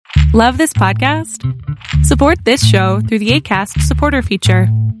Love this podcast? Support this show through the Acast supporter feature.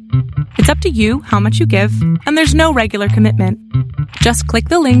 It's up to you how much you give, and there's no regular commitment. Just click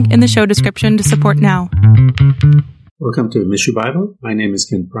the link in the show description to support now. Welcome to Mystery Bible. My name is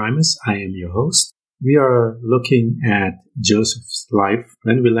Ken Primus. I am your host. We are looking at Joseph's life.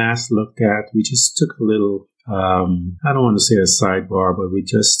 When we last looked at, we just took a little, I don't want to say a sidebar, but we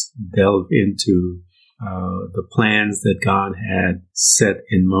just delved into the plans that God had set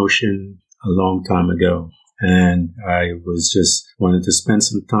in motion a long time ago. And I was just wanted to spend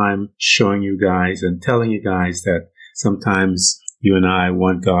some time showing you guys and telling you guys that sometimes you and I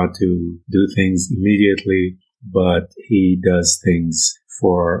want God to do things immediately, but He does things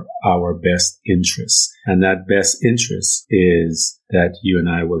for our best interests. And that best interest is that you and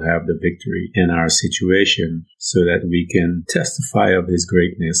I will have the victory in our situation so that we can testify of His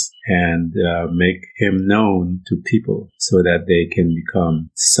greatness and make Him known to people so that they can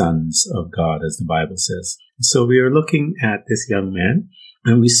become sons of God, as the Bible says. So we are looking at this young man,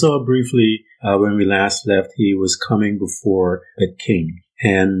 and we saw briefly when we last left, he was coming before the king.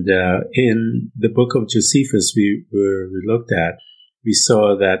 And in the book of Josephus we looked at, we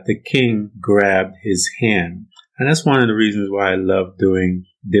saw that the king grabbed his hand. And that's one of the reasons why I love doing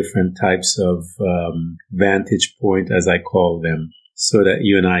different types of vantage point, as I call them, so that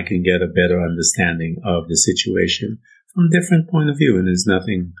you and I can get a better understanding of the situation from a different point of view. And there's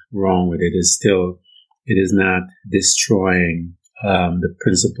nothing wrong with it. It is not destroying the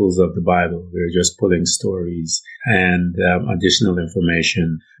principles of the Bible. We're just pulling stories and additional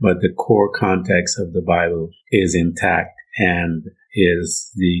information, but the core context of the Bible is intact and is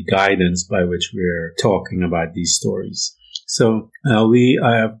the guidance by which we're talking about these stories. So we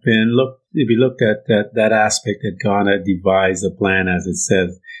looked at that aspect that God had devised a plan, as it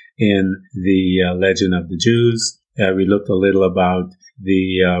says in the Legend of the Jews. We looked a little about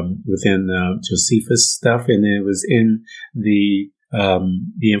the within Josephus stuff, and it was in the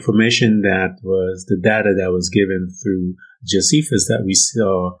information that was the data that was given through Josephus that we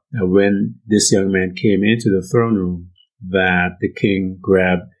saw when this young man came into the throne room, that the king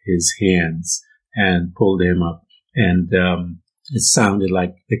grabbed his hands and pulled him up. And it sounded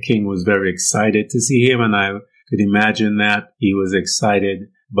like the king was very excited to see him, and I could imagine that he was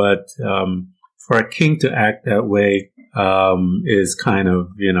excited. But for a king to act that way is kind of,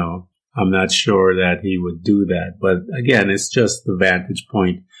 I'm not sure that he would do that. But again, it's just the vantage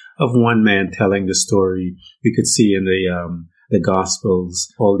point of one man telling the story. We could see in the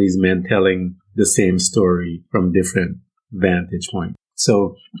Gospels all these men telling the same story from different vantage point.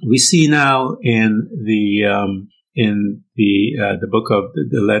 So we see now in the book of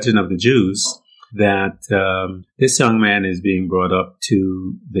the Legend of the Jews that this young man is being brought up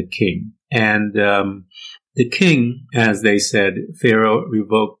to the king. And the king, as they said, Pharaoh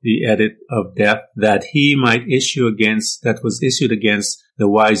revoked the edict of death that was issued against the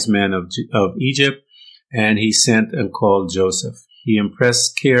wise men of Egypt, and he sent and called Joseph. He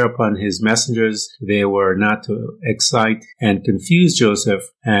impressed care upon his messengers. They were not to excite and confuse Joseph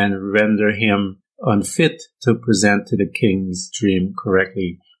and render him unfit to present to the king's dream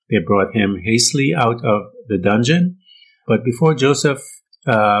correctly. They brought him hastily out of the dungeon. But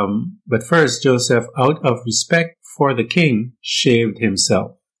first Joseph, out of respect for the king, shaved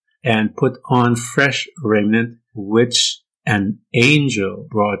himself and put on fresh raiment, which an angel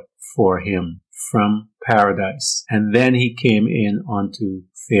brought for him from paradise. And then he came in unto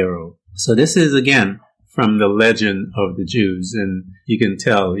Pharaoh. So this is again from the Legend of the Jews, and you can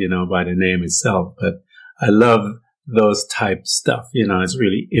tell, by the name itself. But I love those type stuff. It's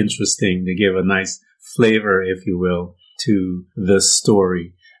really interesting to give a nice flavor, if you will, to the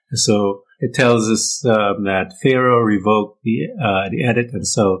story. So it tells us that Pharaoh revoked the edict, and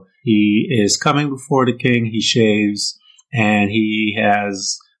so he is coming before the king. He shaves, and he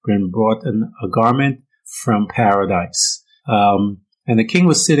has been brought a garment from paradise. And the king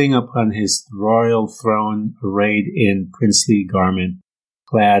was sitting upon his royal throne, arrayed in princely garment,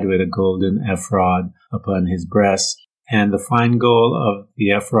 clad with a golden ephod upon his breast, and the fine gold of the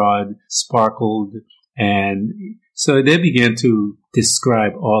ephod sparkled. And so they began to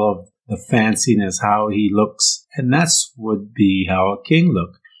describe all of the fanciness, how he looks, and that's would be how a king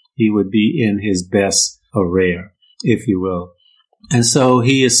looked. He would be in his best array, if you will. And so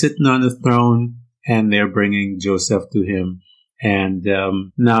he is sitting on the throne, and they're bringing Joseph to him. And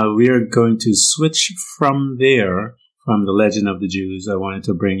now we are going to switch from there, from the Legend of the Jews. I wanted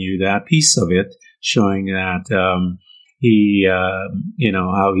to bring you that piece of it, showing that he,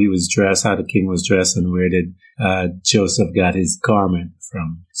 how he was dressed, how the king was dressed, and where did Joseph got his garment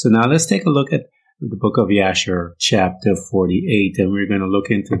from. So now let's take a look at the book of Yashar, chapter 48. And we're going to look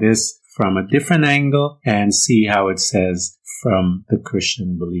into this from a different angle and see how it says from the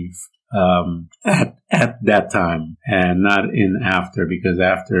Christian belief at that time, and not in after, because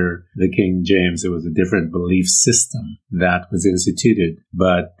after the King James, it was a different belief system that was instituted.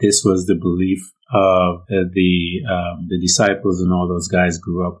 But this was the belief of the disciples, and all those guys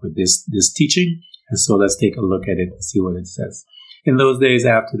grew up with this teaching. And so let's take a look at it and see what it says. In those days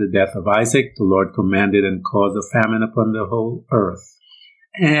after the death of Isaac, the Lord commanded and caused a famine upon the whole earth.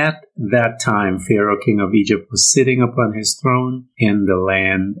 At that time, Pharaoh, king of Egypt, was sitting upon his throne in the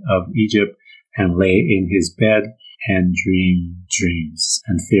land of Egypt, and lay in his bed and dreamed dreams.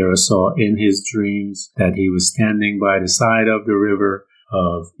 And Pharaoh saw in his dreams that he was standing by the side of the river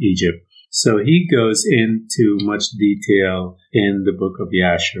of Egypt. So he goes into much detail in the book of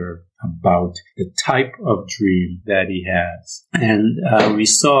Yashar about the type of dream that he has. And we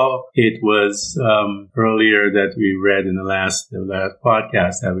saw it was earlier that we read in the last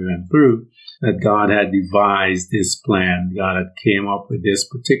podcast that we went through, that God had devised this plan. God had came up with this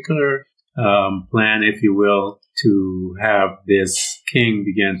particular plan, if you will, to have this king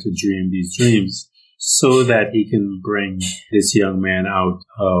begin to dream these dreams so that he can bring this young man out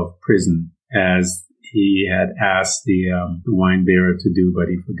of prison, as he had asked the wine bearer to do, but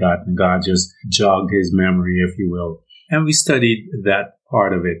he forgot, and God just jogged his memory, if you will. And we studied that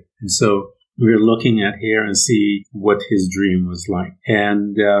part of it. And so we're looking at here and see what his dream was like.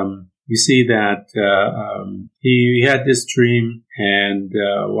 And you see that he had this dream, and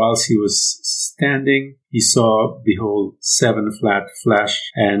whilst he was standing, he saw, behold, 7 flat, flesh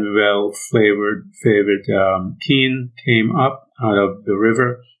and well-favored kine came up out of the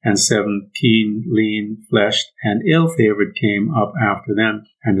river, and 7 keen, lean-fleshed, and ill-favored came up after them,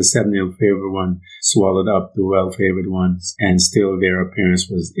 and the 7 ill-favored one swallowed up the well-favored ones, and still their appearance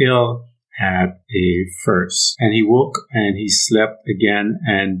was ill at a first. And he woke, and he slept again,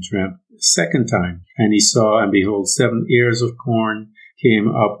 and dreamt a second time. And he saw, and behold, 7 ears of corn came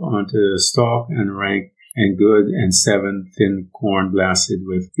up onto the stalk, and rank and good, and 7 thin corn blasted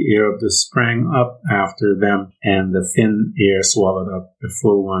with the ear of the sprang up after them, and the thin ear swallowed up the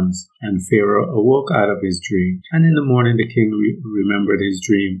full ones. And Pharaoh awoke out of his dream. And in the morning the king remembered his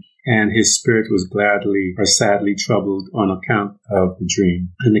dream, and his spirit was gladly or sadly troubled on account of the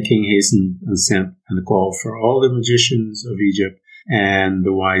dream. And the king hastened and sent and called for all the magicians of Egypt and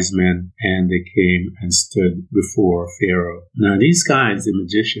the wise men, and they came and stood before Pharaoh. Now these guys, the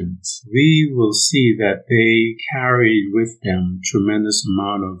magicians, we will see that they carried with them tremendous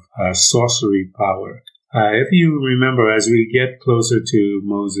amount of sorcery power. If you remember, as we get closer to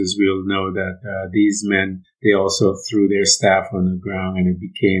Moses, we'll know that these men, they also threw their staff on the ground and it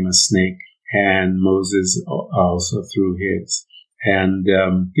became a snake, and Moses also threw his. And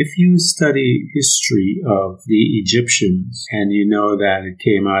if you study history of the Egyptians, and you know that it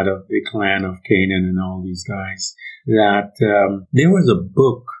came out of the clan of Canaan and all these guys, that there was a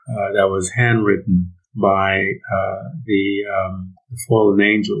book that was handwritten by the fallen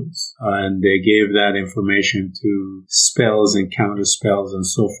angels, and they gave that information to spells and counter spells and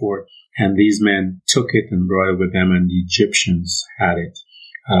so forth. And these men took it and brought it with them, and the Egyptians had it.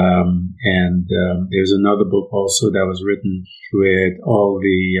 There's another book also that was written with all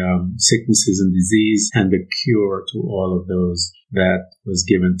the sicknesses and disease and the cure to all of those, that was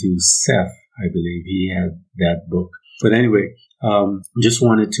given to Seth. I believe he had that book. But anyway, just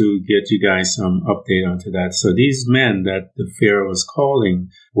wanted to get you guys some update onto that. So these men that the Pharaoh was calling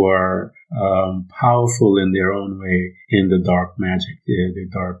were powerful in their own way in the dark magic, the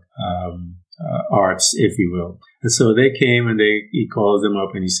dark arts, if you will. And so they came, and he calls them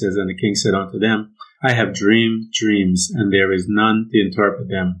up, and he says, and the king said unto them, I have dreamed dreams, and there is none to interpret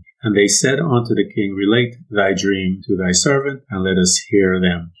them. And they said unto the king, relate thy dream to thy servant, and let us hear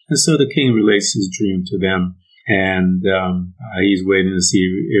them. And so the king relates his dream to them, and he's waiting to see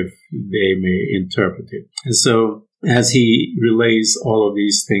if they may interpret it. And so as he relays all of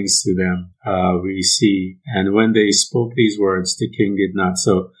these things to them, we see, and when they spoke these words, the king did not.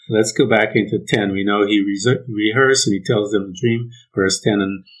 So let's go back into 10. We know he rehearsed, and he tells them the dream, verse 10,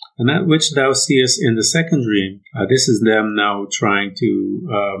 and that which thou seest in the second dream, this is them now trying to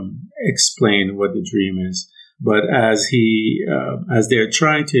explain what the dream is. But as they're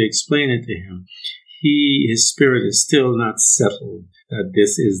trying to explain it to him, his spirit is still not settled that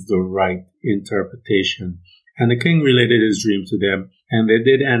this is the right interpretation. And the king related his dream to them, and they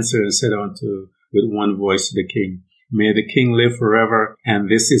did answer and said unto with one voice to the king, May the king live forever, and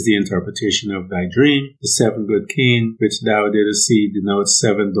this is the interpretation of thy dream. The 7 good kine, which thou didst see, denotes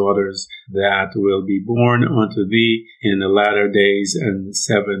 7 daughters that will be born unto thee in the latter days, and the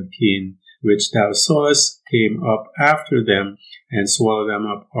 7 kine which thou sawest came up after them and swallow them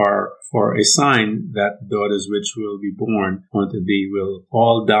up are for a sign that the daughters which will be born unto thee will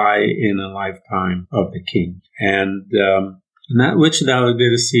all die in a lifetime of the king. And that which thou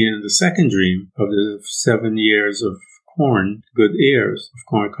didst see in the second dream of the 7 years of corn, good ears of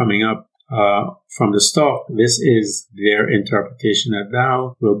corn coming up from the stalk, this is their interpretation, that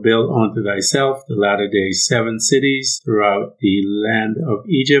thou wilt build unto thyself the latter days 7 cities throughout the land of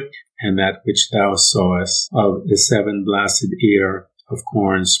Egypt, and that which thou sawest of the 7 blasted ear of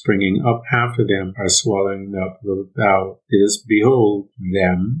corn springing up after them are swallowing up, wilt thou didst behold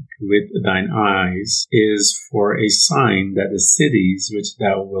them with thine eyes, is for a sign that the cities which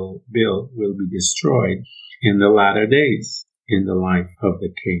thou wilt build will be destroyed in the latter days, in the life of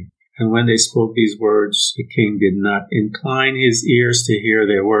the king. And when they spoke these words, the king did not incline his ears to hear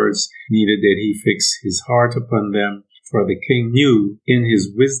their words, neither did he fix his heart upon them. For the king knew in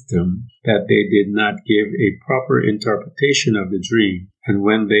his wisdom that they did not give a proper interpretation of the dream. And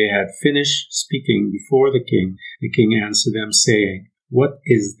when they had finished speaking before the king answered them, saying, What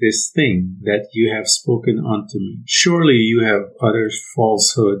is this thing that you have spoken unto me? Surely you have uttered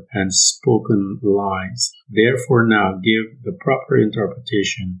falsehood and spoken lies. Therefore now give the proper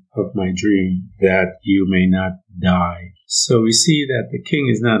interpretation of my dream, that you may not die. So we see that the king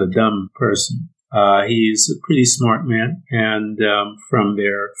is not a dumb person. He's a pretty smart man, and from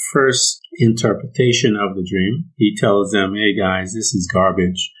their first interpretation of the dream, he tells them, hey guys, this is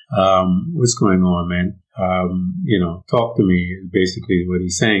garbage. What's going on, man? Talk to me, is basically what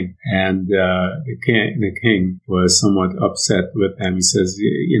he's saying. And the king was somewhat upset with them. He says,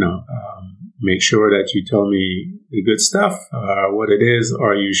 make sure that you tell me the good stuff, what it is,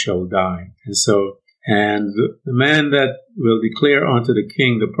 or you shall die. And the man that will declare unto the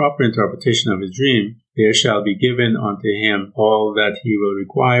king the proper interpretation of his dream, there shall be given unto him all that he will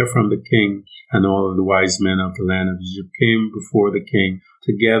require from the king. And all of the wise men of the land of Egypt came before the king,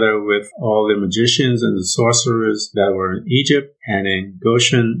 together with all the magicians and the sorcerers that were in Egypt, and in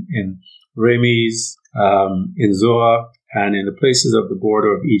Goshen, in Rames, in Zoar, and in the places of the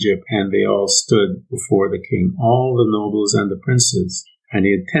border of Egypt. And they all stood before the king. All the nobles and the princes and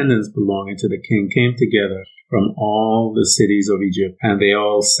the attendants belonging to the king came together from all the cities of Egypt, and they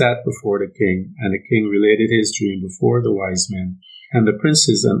all sat before the king. And the king related his dream before the wise men. And the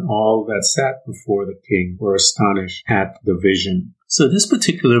princes and all that sat before the king were astonished at the vision. So this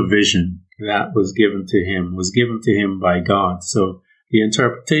particular vision that was given to him by God. So the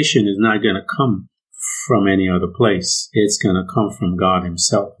interpretation is not going to come from any other place. It's going to come from God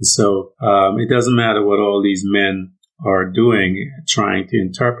himself. So it doesn't matter what all these men are doing, trying to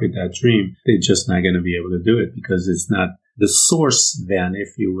interpret that dream. They're just not going to be able to do it, because it's not the source then, if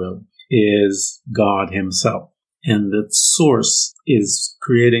you will, is God himself. And the source is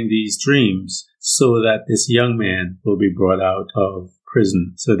creating these dreams so that this young man will be brought out of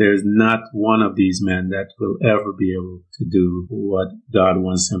prison. So there's not one of these men that will ever be able to do what God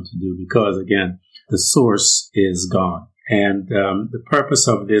wants him to do, because again, the source is God. And the purpose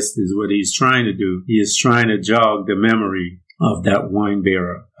of this is what he's trying to do. He is trying to jog the memory of that wine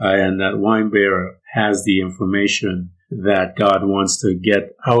bearer. And that wine bearer has the information that God wants to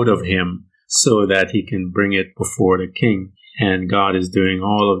get out of him so that he can bring it before the king. And God is doing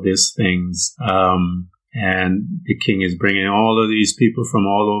all of these things. And the king is bringing all of these people from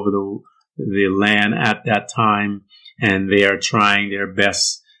all over the land at that time. And they are trying their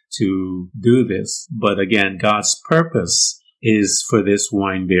best to do this. But again, God's purpose is for this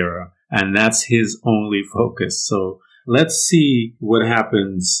wine bearer, and that's his only focus. So let's see what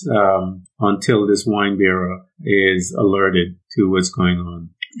happens until this wine bearer is alerted to what's going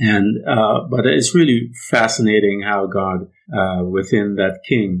on. And but it's really fascinating how God within that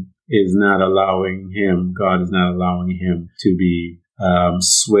king is not allowing him, God is not allowing him to be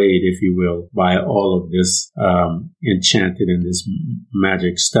swayed, if you will, by all of this enchanted and this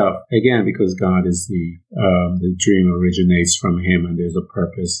magic stuff. Again, because God is the dream originates from him, and there's a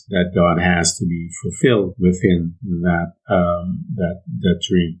purpose that God has to be fulfilled within that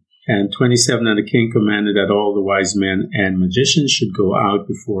dream. And 27, and the king commanded that all the wise men and magicians should go out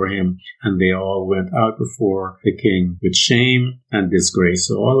before him, and they all went out before the king with shame and disgrace.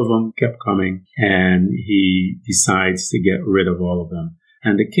 So all of them kept coming, and he decides to get rid of all of them.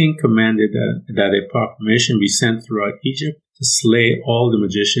 And the king commanded that a proclamation be sent throughout Egypt to slay all the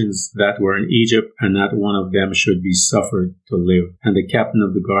magicians that were in Egypt, and not one of them should be suffered to live. And the captain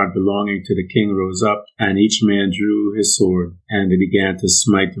of the guard belonging to the king rose up, and each man drew his sword, and they began to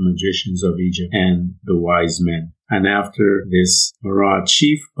smite the magicians of Egypt and the wise men. And after this, Marad,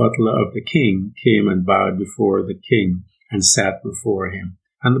 chief butler of the king, came and bowed before the king and sat before him.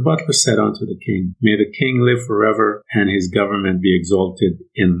 And the butler said unto the king, May the king live forever, and his government be exalted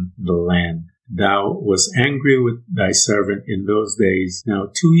in the land. Thou wast angry with thy servant in those days.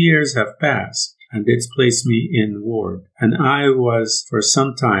 Now 2 years have passed, and didst place me in ward. And I was for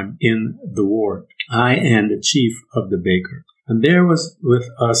some time in the ward, I and the chief of the baker. And there was with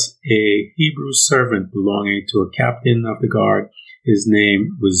us a Hebrew servant belonging to a captain of the guard. His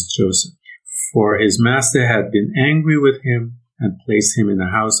name was Joseph. For his master had been angry with him and placed him in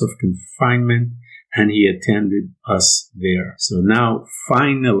a house of confinement, and he attended us there. So now,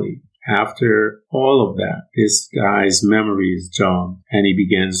 finally, after all of that, this guy's memory is jogged, and he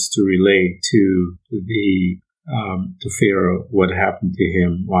begins to relate to to Pharaoh what happened to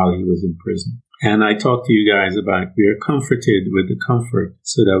him while he was in prison. And I talked to you guys about we are comforted with the comfort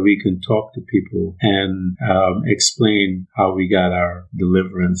so that we can talk to people and explain how we got our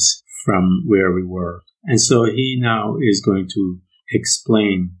deliverance from where we were. And so he now is going to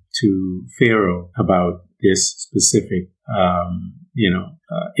explain to Pharaoh about this specific,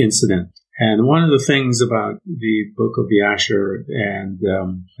 incident. And one of the things about the book of the Asher and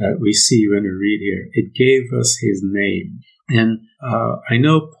that we see when we read here, it gave us his name. And I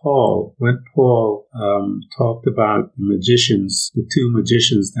know when Paul talked about the magicians, the two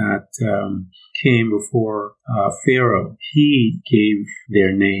magicians that came before Pharaoh, he gave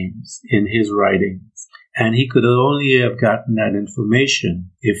their names in his writings. And he could only have gotten that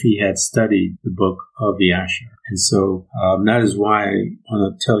information if he had studied the book of the Asher. And so that is why I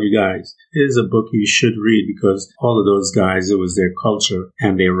want to tell you guys, it is a book you should read because all of those guys, it was their culture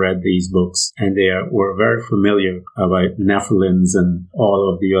and they read these books and they were very familiar about Nephilims and all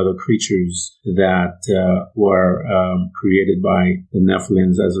of the other creatures that were created by the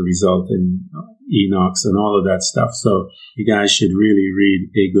Nephilims as a result in Enoch's and all of that stuff. So you guys should really read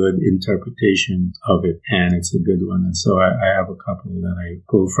a good interpretation of it, and it's a good one. And so I have a couple that I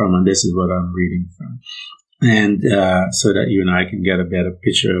pulled from, and this is what I'm reading from. And so that you and I can get a better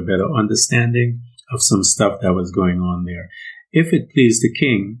picture, a better understanding of some stuff that was going on there. If it please the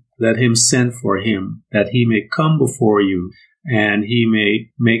king, let him send for him, that he may come before you, and he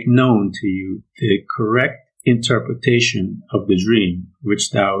may make known to you the correct interpretation of the dream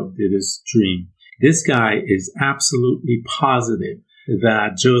which thou didst dream. This guy is absolutely positive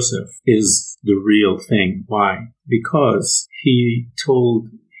that Joseph is the real thing. Why? Because he told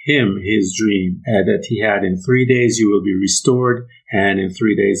him his dream that he had in 3 days you will be restored, and in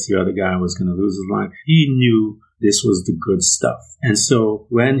 3 days the other guy was going to lose his life. He knew this was the good stuff. And so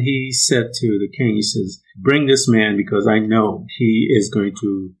when he said to the king, he says, bring this man because I know he is going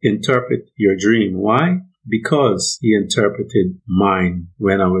to interpret your dream. Why? Because he interpreted mine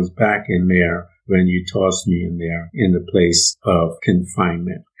when I was back in there, when you tossed me in there in the place of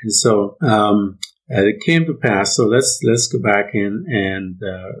confinement. And so it came to pass. So let's go back in and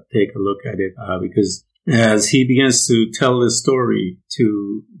take a look at it because as he begins to tell the story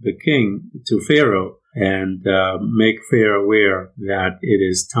to the king, to Pharaoh, and make Pharaoh aware that it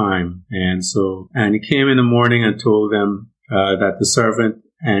is time. And he came in the morning and told them that the servant,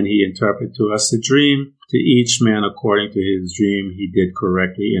 and he interpreted to us the dream. To each man according to his dream, he did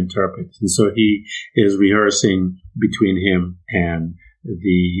correctly interpret. And so he is rehearsing between him and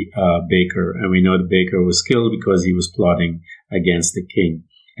the baker. And we know the baker was killed because he was plotting against the king,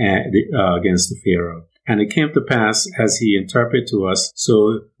 against the Pharaoh. And it came to pass, as he interpreted to us,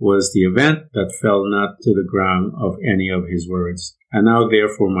 so was the event that fell not to the ground of any of his words. And now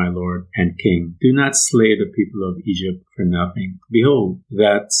therefore, my lord and king, do not slay the people of Egypt for nothing. Behold,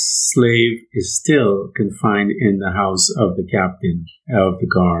 that slave is still confined in the house of the captain of the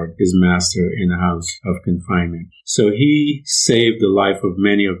guard, his master in the house of confinement. So he saved the life of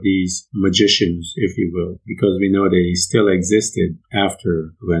many of these magicians, if you will, because we know that he still existed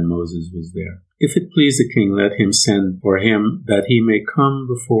after when Moses was there. If it please the king, let him send for him that he may come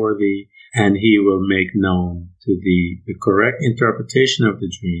before thee, and he will make known to thee the correct interpretation of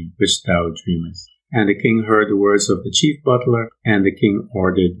the dream which thou dreamest. And the king heard the words of the chief butler, and the king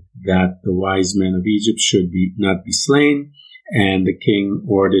ordered that the wise men of Egypt should not be slain. And the king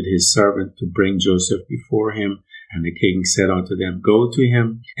ordered his servant to bring Joseph before him. And the king said unto them, go to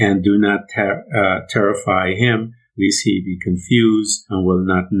him, and do not terrify him, lest he be confused and will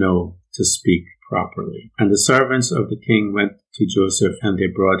not know to speak properly. And the servants of the king went to Joseph, and they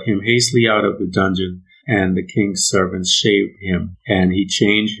brought him hastily out of the dungeon. And the king's servants shaved him, and he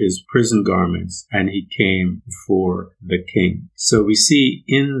changed his prison garments, and he came before the king. So we see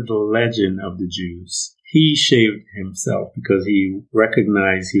in the legend of the Jews, he shaved himself because he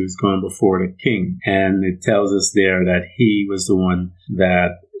recognized he was going before the king. And it tells us there that he was the one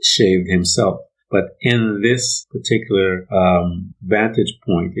that shaved himself. But in this particular vantage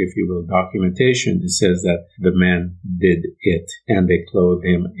point, if you will, documentation, it says that the men did it and they clothed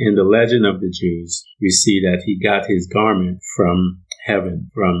him. In the legend of the Jews, we see that he got his garment from heaven,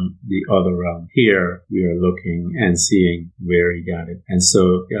 from the other realm. Here we are looking and seeing where he got it. And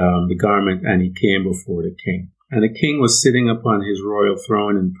so the garment, and he came before the king. And the king was sitting upon his royal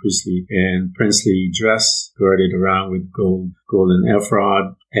throne in princely dress, girded around with golden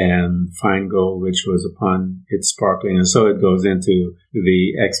ephod and fine gold, which was upon it sparkling. And so it goes into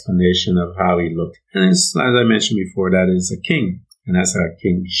the explanation of how he looked. And as I mentioned before, that is a king. And that's how a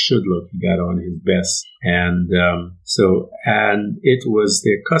king should look. He got on his best. And it was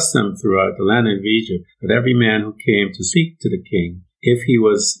their custom throughout the land of Egypt that every man who came to speak to the king, if he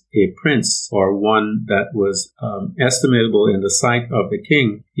was a prince or one that was estimable in the sight of the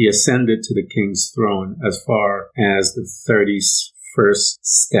king, he ascended to the king's throne as far as the 31st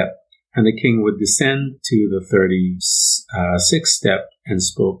step. And the king would descend to the 36th step and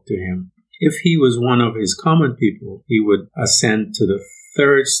spoke to him. If he was one of his common people, he would ascend to the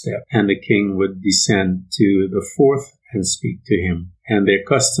 3rd step, and the king would descend to the 4th and speak to him. And their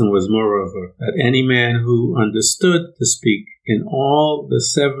custom was, moreover, that any man who understood to speak in all the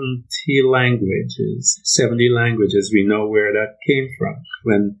 70 languages, we know where that came from,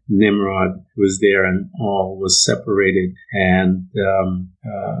 when Nimrod was there and all was separated and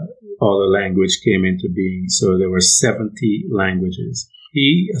all the language came into being. So there were 70 languages.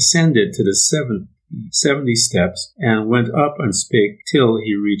 He ascended to the 70 steps and went up and spake till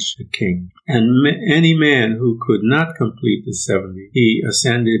he reached the king. And any man who could not complete the 70, he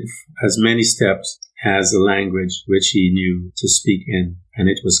ascended as many steps as the language which he knew to speak in. And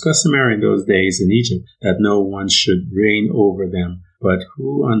it was customary in those days in Egypt that no one should reign over them, but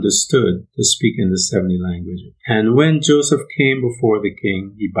who understood to speak in the 70 languages. And when Joseph came before the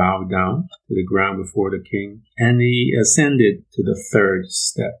king, he bowed down to the ground before the king, and he ascended to the 3rd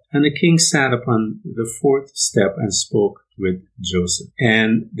step. And the king sat upon the 4th step and spoke with Joseph.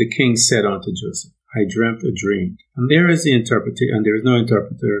 And the king said unto Joseph, I dreamt a dream. And there is the interpreter, and there is no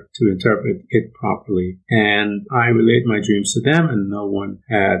interpreter to interpret it properly. And I relate my dreams to them, and no one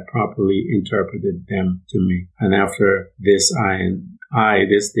had properly interpreted them to me. And after this, I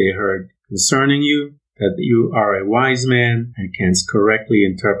this day heard concerning you, that you are a wise man and canst correctly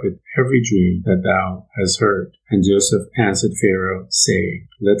interpret every dream that thou hast heard. And Joseph answered Pharaoh, saying,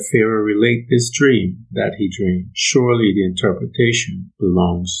 Let Pharaoh relate this dream that he dreamed. Surely the interpretation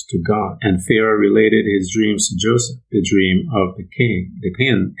belongs to God. And Pharaoh related his dreams to Joseph, the dream of the king,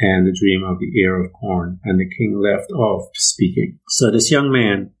 and the dream of the ear of corn. And the king left off speaking. So this young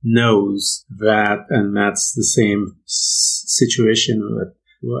man knows that, and that's the same situation that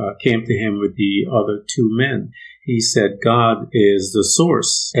came to him with the other 2 men. He said God is the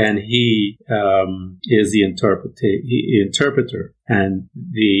source, and he is the interpreter, and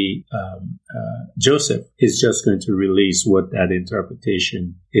the Joseph is just going to release what that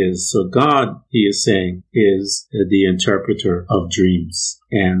interpretation is. So God, he is saying, is the interpreter of dreams,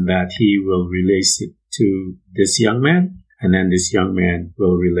 and that he will release it to this young man, and then this young man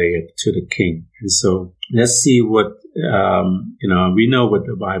will relay it to the king. And so let's see what, we know what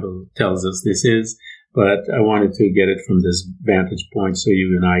the Bible tells us this is, but I wanted to get it from this vantage point so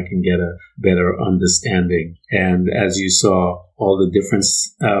you and I can get a better understanding. And as you saw, all the different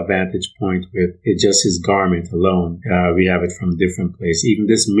vantage point with it, just his garment alone, we have it from different places. Even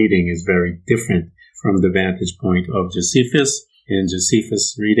this meeting is very different from the vantage point of Josephus. In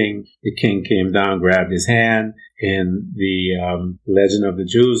Josephus' reading, the king came down, grabbed his hand. In the legend of the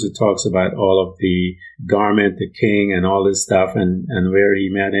Jews, it talks about all of the garment, the king, and all this stuff, and where he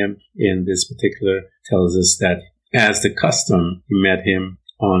met him. In this particular, tells us that as the custom, he met him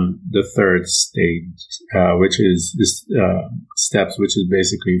on the 3rd stage, which is this steps, which is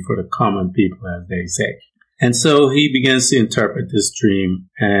basically for the common people, as they say. And so he begins to interpret this dream,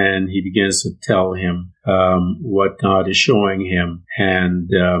 and he begins to tell him what God is showing him. And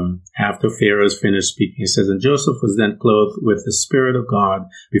after Pharaoh's finished speaking, he says, And Joseph was then clothed with the Spirit of God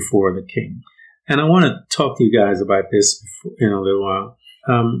before the king. And I want to talk to you guys about this in a little while.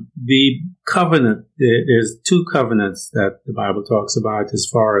 The covenant, there's 2 covenants that the Bible talks about as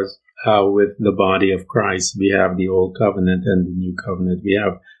far as with the body of Christ. We have the old covenant and the new covenant. We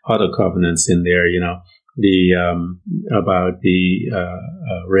have other covenants in there, about the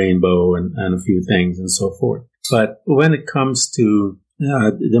rainbow and a few things and so forth. But when it comes to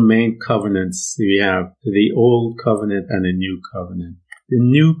the main covenants, we have the old covenant and the new covenant. The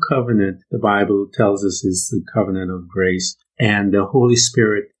new covenant, the Bible tells us, is the covenant of grace, and the Holy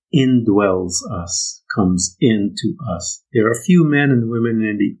Spirit indwells us comes into us. There are a few men and women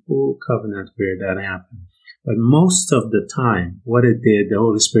in the Old Covenant where that happened. But most of the time, what it did, the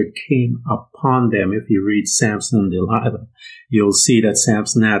Holy Spirit came upon them. If you read Samson and Delilah, you'll see that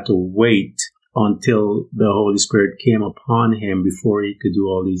Samson had to wait until the Holy Spirit came upon him before he could do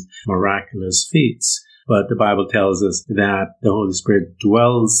all these miraculous feats. But the Bible tells us that the Holy Spirit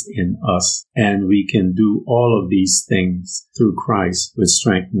dwells in us, and we can do all of these things through Christ, which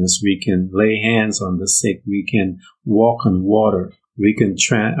strengthens us. We can lay hands on the sick. We can walk on water. We can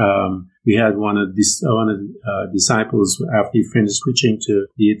we had one of the disciples, after he finished preaching to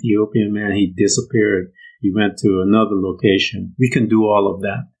the Ethiopian man, he disappeared. He went to another location. We can do all of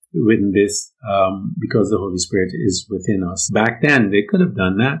that within this because the Holy Spirit is within us. Back then, they could have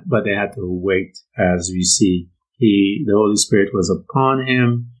done that, but they had to wait, as we see. The Holy Spirit was upon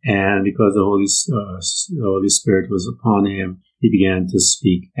him, and because the Holy Spirit was upon him, he began to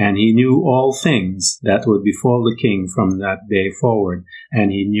speak. And he knew all things that would befall the king from that day forward,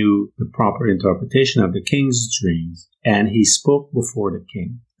 and he knew the proper interpretation of the king's dreams, and he spoke before the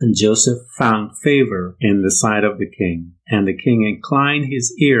king. And Joseph found favor in the sight of the king, and the king inclined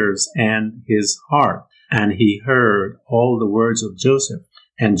his ears and his heart, and he heard all the words of Joseph.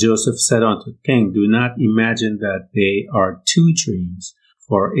 And Joseph said unto the king, do not imagine that they are two dreams,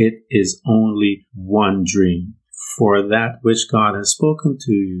 for it is only one dream. For that which God has spoken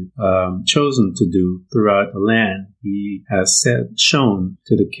to you, chosen to do throughout the land, he has shown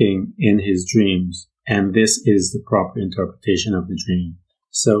to the king in his dreams. And this is the proper interpretation of the dream.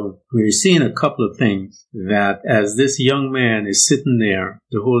 So we're seeing a couple of things, that as this young man is sitting there,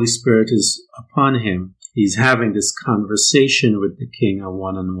 the Holy Spirit is upon him. He's having this conversation with the king, a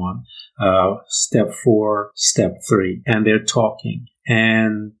one-on-one, step 4, step 3, and they're talking.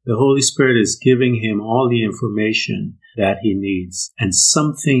 And the Holy Spirit is giving him all the information that he needs. And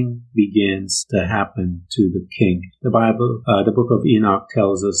something begins to happen to the king. The Bible, the book of Enoch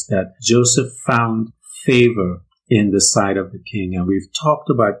tells us that Joseph found favor in the sight of the king. And we've talked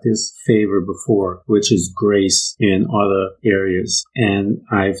about this favor before, which is grace in other areas. And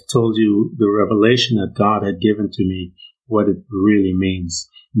I've told you the revelation that God had given to me, what it really means.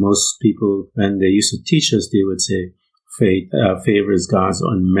 Most people, when they used to teach us, they would say, favor is God's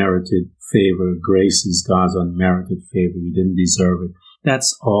unmerited favor. Grace is God's unmerited favor. We didn't deserve it.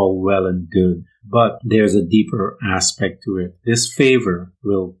 That's all well and good, but there's a deeper aspect to it. This favor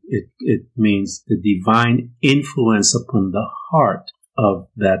it means the divine influence upon the heart of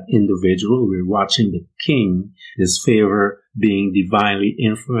that individual. We're watching the king, this favor being divinely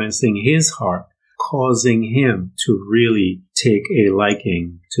influencing his heart, causing him to really take a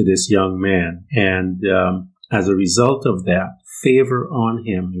liking to this young man. And as a result of that, favor on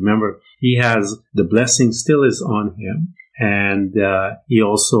him. Remember, he has, the blessing still is on him. And he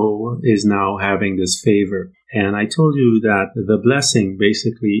also is now having this favor. And I told you that the blessing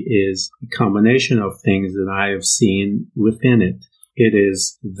basically is a combination of things that I have seen within it. It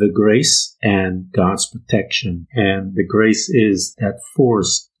is the grace and God's protection. And the grace is that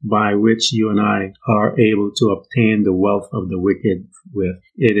force by which you and I are able to obtain the wealth of the wicked with.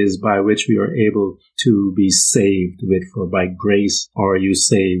 It is by which we are able to be saved with. For by grace are you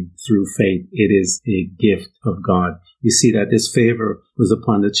saved through faith. It is a gift of God. You see that this favor was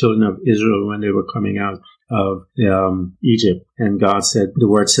upon the children of Israel when they were coming out of Egypt. And God said, the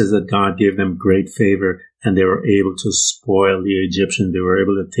word says that God gave them great favor, and they were able to spoil the Egyptians. They were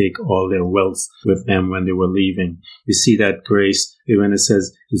able to take all their wealth with them when they were leaving. You see that grace when it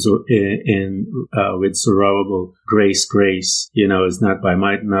says with Zerubbabel, grace, is not by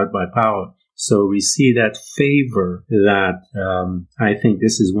might, not by power. So we see that favor that I think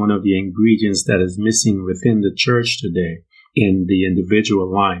this is one of the ingredients that is missing within the church today in the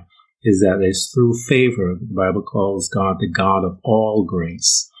individual life, is that it's through favor. The Bible calls God the God of all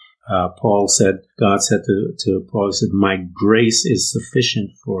grace. God said to Paul, he said, my grace is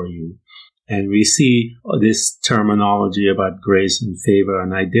sufficient for you. And we see this terminology about grace and favor.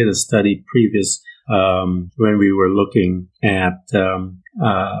 And I did a study previous when we were looking at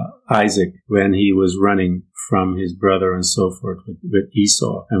Isaac when he was running from his brother and so forth with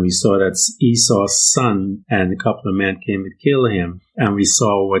Esau. And we saw that Esau's son and a couple of men came to kill him. And we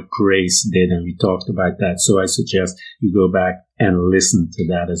saw what grace did, and we talked about that. So I suggest you go back and listen to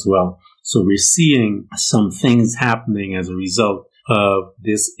that as well. So we're seeing some things happening as a result of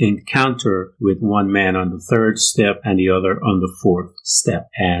this encounter with one man on the 3rd step and the other on the 4th step.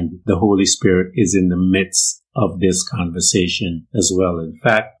 And the Holy Spirit is in the midst of this conversation as well. In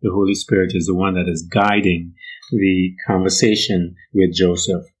fact, the Holy Spirit is the one that is guiding the conversation with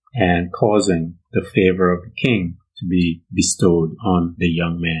Joseph and causing the favor of the king to be bestowed on the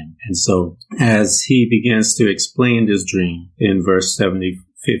young man. And so as he begins to explain this dream in verse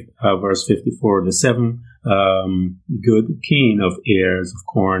 54, the 7 good keen of ears of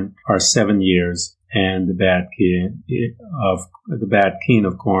corn are 7 years, and the bad keen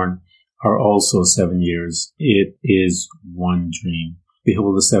of corn are also 7 years. It is one dream.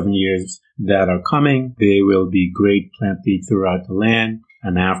 Behold, the 7 years that are coming, they will be great plenty throughout the land,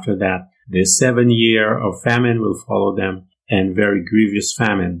 and after that, the 7 year of famine will follow them, and very grievous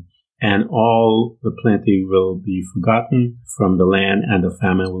famine, and all the plenty will be forgotten from the land, and the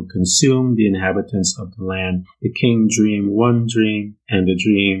famine will consume the inhabitants of the land. The king dreamed one dream, and the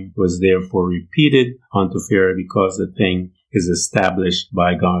dream was therefore repeated unto Pharaoh, because the thing is established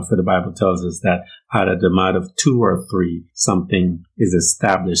by God. For the Bible tells us that out of the mouth of 2 or 3, something is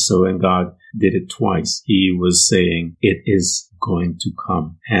established. So when God did it twice, he was saying it is going to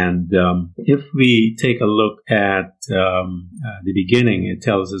come. And if we take a look at the beginning, it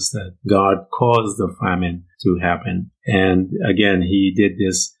tells us that God caused the famine to happen. And again, he did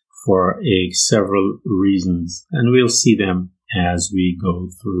this for several reasons, and we'll see them as we go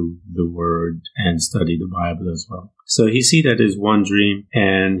through the Word and study the Bible as well. So he see that there's one dream,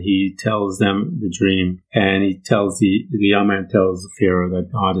 and he tells them the dream, and he tells the young man tells the Pharaoh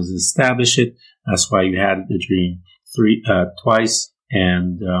that God has established it. That's why you had the dream twice.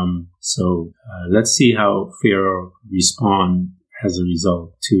 And so let's see how Pharaoh responds as a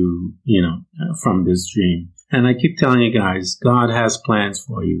result to, from this dream. And I keep telling you guys, God has plans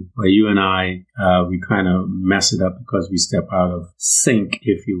for you. But you and I, we kind of mess it up because we step out of sync,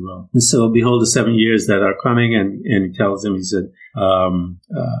 if you will. And so behold, the 7 years that are coming, and he tells him, he said,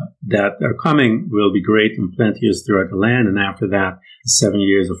 that are coming will be great and plenteous throughout the land. And after that, 7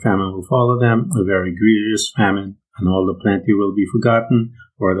 years of famine will follow them, a very grievous famine, and all the plenty will be forgotten,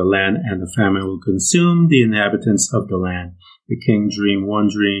 for the land and the famine will consume the inhabitants of the land. The king dreamed one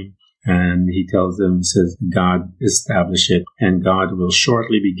dream, and he tells them, he says, God established it, and God will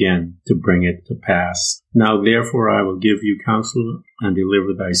shortly begin to bring it to pass. Now, therefore, I will give you counsel and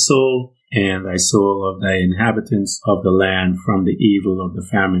deliver thy soul and thy soul of thy inhabitants of the land from the evil of the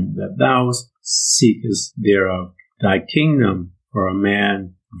famine that thou seekest thereof. Thy kingdom for a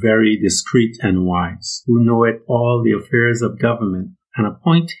man very discreet and wise, who knoweth all the affairs of government, and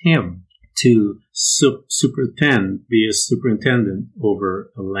appoint him to be a superintendent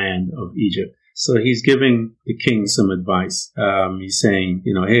over the land of Egypt. So he's giving the king some advice. He's saying,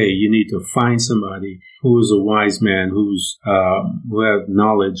 hey, you need to find somebody who's a wise man, who has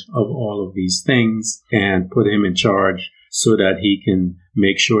knowledge of all of these things, and put him in charge so that he can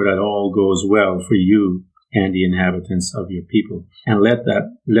make sure that all goes well for you and the inhabitants of your people. And let the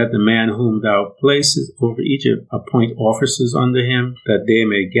man whom thou placest over Egypt appoint officers under him, that they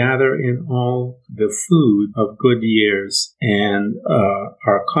may gather in all the food of good years and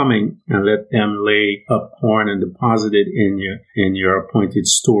are coming, and let them lay up corn and deposit it in your appointed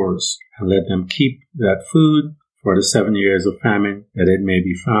stores, and let them keep that food for the 7 years of famine, that it may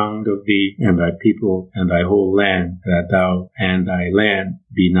be found of thee and thy people and thy whole land, that thou and thy land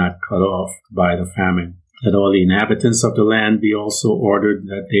be not cut off by the famine. Let all the inhabitants of the land be also ordered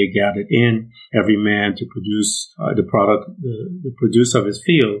that they gather in, every man to produce the produce of his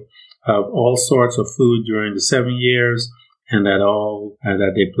field, of all sorts of food during the 7 years, and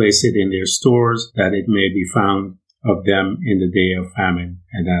that they place it in their stores, that it may be found of them in the day of famine,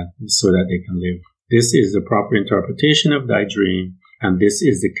 and so that they can live. This is the proper interpretation of thy dream, and this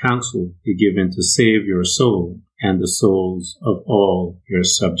is the counsel given to save your soul and the souls of all your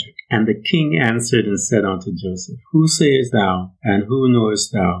subjects. And the king answered and said unto Joseph, Who sayest thou, and who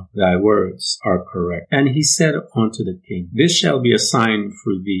knowest thou thy words are correct? And he said unto the king, This shall be a sign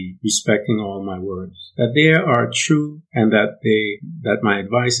for thee respecting all my words, that they are true, and that my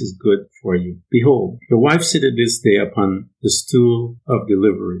advice is good for you. Behold, your wife sitteth this day upon the stool of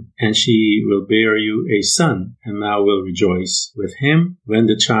delivery, and she will bear you a son, and thou wilt rejoice with him. When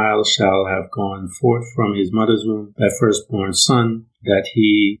the child shall have gone forth from his mother's womb, thy firstborn son, that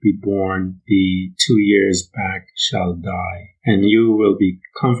he be born the 2 years back, shall die, and you will be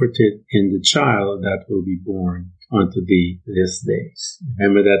comforted in the child that will be born unto thee this day.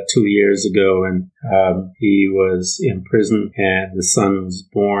 Remember that 2 years ago when he was in prison and the son was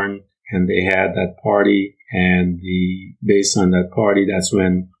born, and they had that party, and based on that party, that's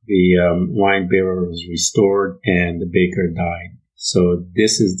when the wine bearer was restored and the baker died. So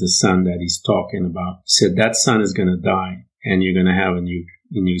this is the son that he's talking about. He said that son is going to die, and you're going to have a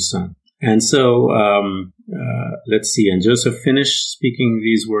new son. And so, let's see. And Joseph finished speaking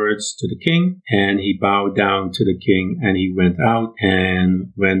these words to the king, and he bowed down to the king, and he went out.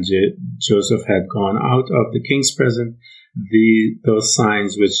 And when Joseph had gone out of the king's presence, those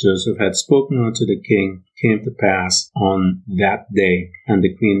signs which Joseph had spoken unto the king came to pass on that day. And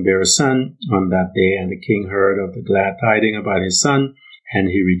the queen bare a son on that day, and the king heard of the glad tidings about his son, and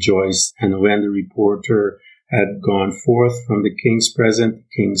he rejoiced. And when the reporter had gone forth from the king's presence,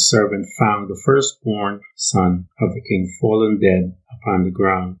 the king's servant found the firstborn son of the king fallen dead upon the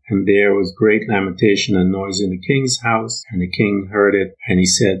ground. And there was great lamentation and noise in the king's house. And the king heard it, and he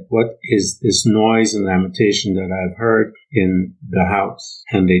said, What is this noise and lamentation that I have heard in the house?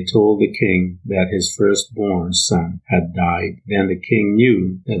 And they told the king that his firstborn son had died. Then the king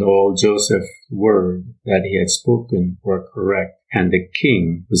knew that all Joseph's words that he had spoken were correct. And the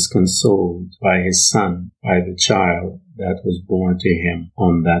king was consoled by his son, by the child that was born to him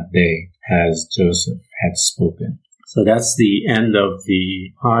on that day, as Joseph had spoken. So that's the end of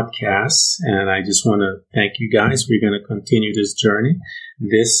the podcast, and I just want to thank you guys. We're going to continue this journey.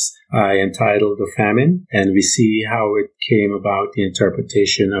 This I entitled The Famine, and we see how it came about, the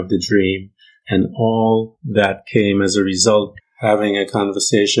interpretation of the dream, and all that came as a result, having a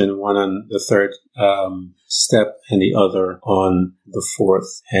conversation, one on the third step and the other on the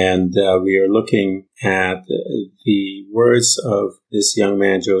fourth. And we are looking at the words of this young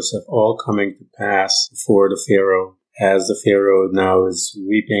man, Joseph, all coming to pass before the Pharaoh. As the Pharaoh now is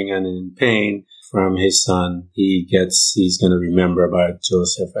weeping and in pain from his son, he's going to remember about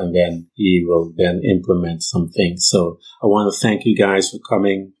Joseph, and then he will then implement some things. So I want to thank you guys for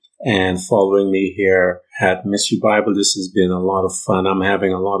coming and following me here at Mystery Bible. This has been a lot of fun. I'm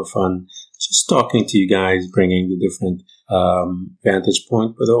having a lot of fun just talking to you guys, bringing the different vantage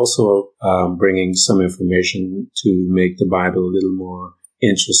point, but also bringing some information to make the Bible a little more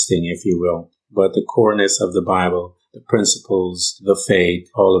interesting, if you will. But the coreness of the Bible, the principles, the faith,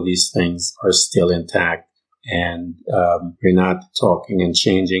 all of these things are still intact. And we're not talking and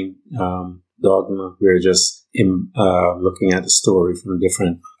changing dogma. We're just looking at the story from a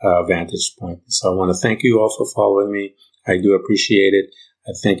different vantage point. So I want to thank you all for following me. I do appreciate it.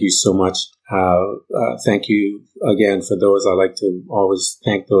 I thank you so much. Thank you again for those. I like to always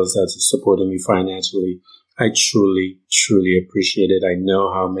thank those that are supporting me financially. I truly, truly appreciate it. I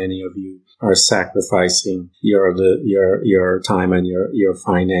know how many of you are sacrificing your time and your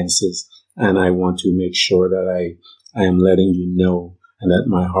finances, and I want to make sure that I am letting you know, and that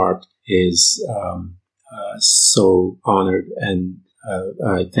my heart is so honored, and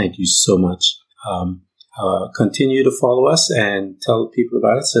I thank you so much. Continue to follow us and tell people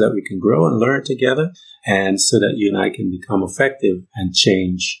about it so that we can grow and learn together, and so that you and I can become effective and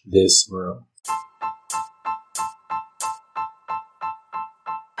change this world.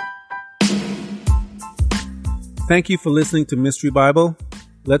 Thank you for listening to Mystery Bible.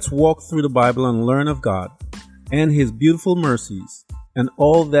 Let's walk through the Bible and learn of God and His beautiful mercies and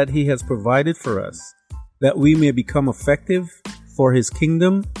all that He has provided for us, that we may become effective for His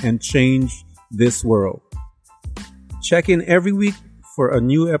kingdom and change this world. Check in every week for a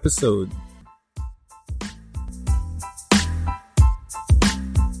new episode